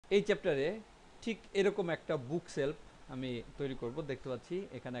এই চ্যাপ্টারে ঠিক এরকম একটা বুক সেলফ আমি তৈরি করব। দেখতে পাচ্ছি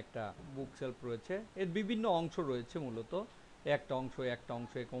এখানে একটা বুক সেলফ রয়েছে, এর বিভিন্ন অংশ রয়েছে। মূলত একটা অংশ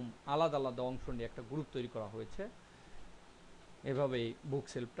এরকম আলাদা আলাদা অংশ নিয়ে একটা গ্রুপ তৈরি করা হয়েছে। এভাবেই বুক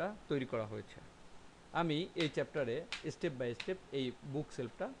সেলফটা তৈরি করা হয়েছে। আমি এই চ্যাপ্টারে স্টেপ বাই স্টেপ এই বুক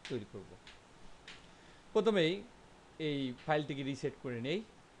সেলফটা তৈরি করব। প্রথমেই এই ফাইলটিকে রিসেট করে নেই।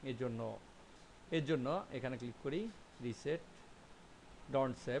 এর জন্য এখানে ক্লিক করি, রিসেট,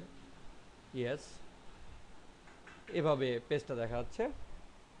 ডন্ট সেভ, ইয়েস। এভাবে পেজটা দেখা যাচ্ছে।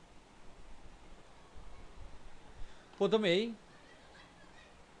 প্রথমেই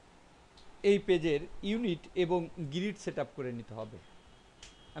এই পেজের ইউনিট এবং গ্রিড সেট করে নিতে হবে।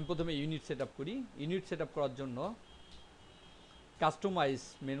 আমি প্রথমে ইউনিট সেট করি। ইউনিট সেট করার জন্য কাস্টমাইজ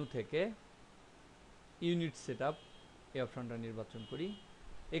মেনু থেকে ইউনিট সেট এই অপশনটা নির্বাচন করি।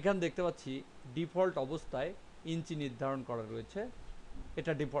 এখানে দেখতে পাচ্ছি ডিফল্ট অবস্থায় ইঞ্চি নির্ধারণ করা রয়েছে।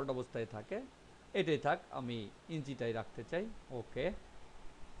 এটা ডিফল্ট অবস্থায় থাকে, এটাই থাক, আমি ইঞ্চিটাই রাখতে চাই। ওকে।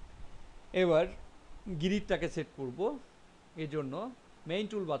 এবার গ্রিডটাকে সেট করব। এজন্য মেইন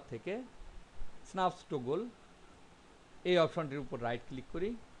টুলবার থেকে স্ন্যাপস টগল এই অপশনটির উপর রাইট ক্লিক করি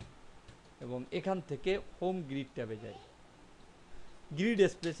এবং এখান থেকে হোম গ্রিড ট্যাবে যাই। গ্রিড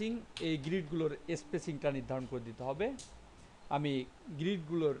স্পেসিং, এই গ্রিডগুলোর স্পেসিংটা নির্ধারণ করে দিতে হবে। আমি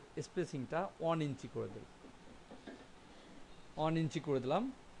গ্রিডগুলোর স্পেসিংটা 1 ইঞ্চি করে দেব। 1 ইঞ্চি করে দিলাম।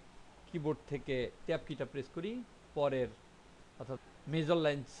 কিবোর্ড থেকে ট্যাব কিটা প্রেস করি। পরের অর্থাৎ মেজর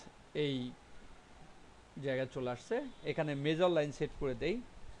লাইন্স এই জায়গায় চলে আসছে। এখানে মেজর লাইন সেট করে দেই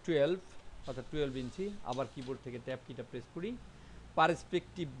 12, অর্থাৎ 12 ইঞ্চি। আবার কিবোর্ড থেকে ট্যাব কিটা প্রেস করি।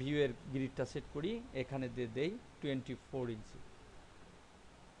 পার্সপেক্টিভ ভিউয়ের গ্রিডটা সেট করি, এখানে দিয়ে দেই 24 ইঞ্চি।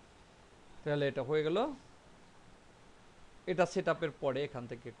 তাহলে এটা হয়ে গেল। এটা সেট আপের পরে এখান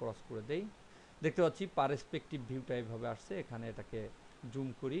থেকে ক্রস করে দেই। দেখতে পাচ্ছি পার্সপেক্টিভ ভিউটা এইভাবে আসছে। এখানে এটাকে জুম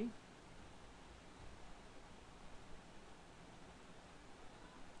করি।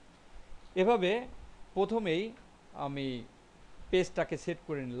 এভাবে প্রথমেই আমি পেজটাকে সেট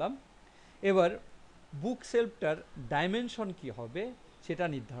করে নিলাম। এবার বুক সেলফটার ডাইমেনশন কি হবে সেটা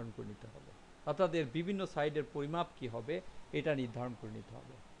নির্ধারণ করে নিতে হবে, অর্থাৎ এর বিভিন্ন সাইডের পরিমাপ কি হবে এটা নির্ধারণ করে নিতে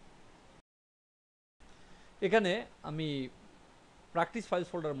হবে। এখানে আমি প্র্যাকটিস ফাইলস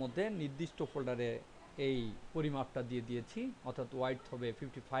ফোল্ডারের মধ্যে নির্দিষ্ট ফোল্ডারে এই পরিমাপটা দিয়ে দিয়েছি, অর্থাৎ ওয়াইড হবে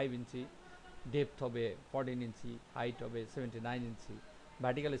 55 ইঞ্চি, ডেপথ হবে 14 ইঞ্চি, হাইট হবে 79 ইঞ্চি,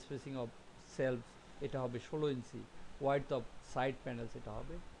 ভার্টিক্যাল স্পেসিং অফ সেলফ এটা হবে 16 ইঞ্চি, ওয়াইড অফ সাইড প্যানেলস এটা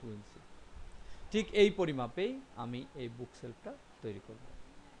হবে 2 ইঞ্চি। ঠিক এই পরিমাপেই আমি এই বুক সেলফটা তৈরি করব।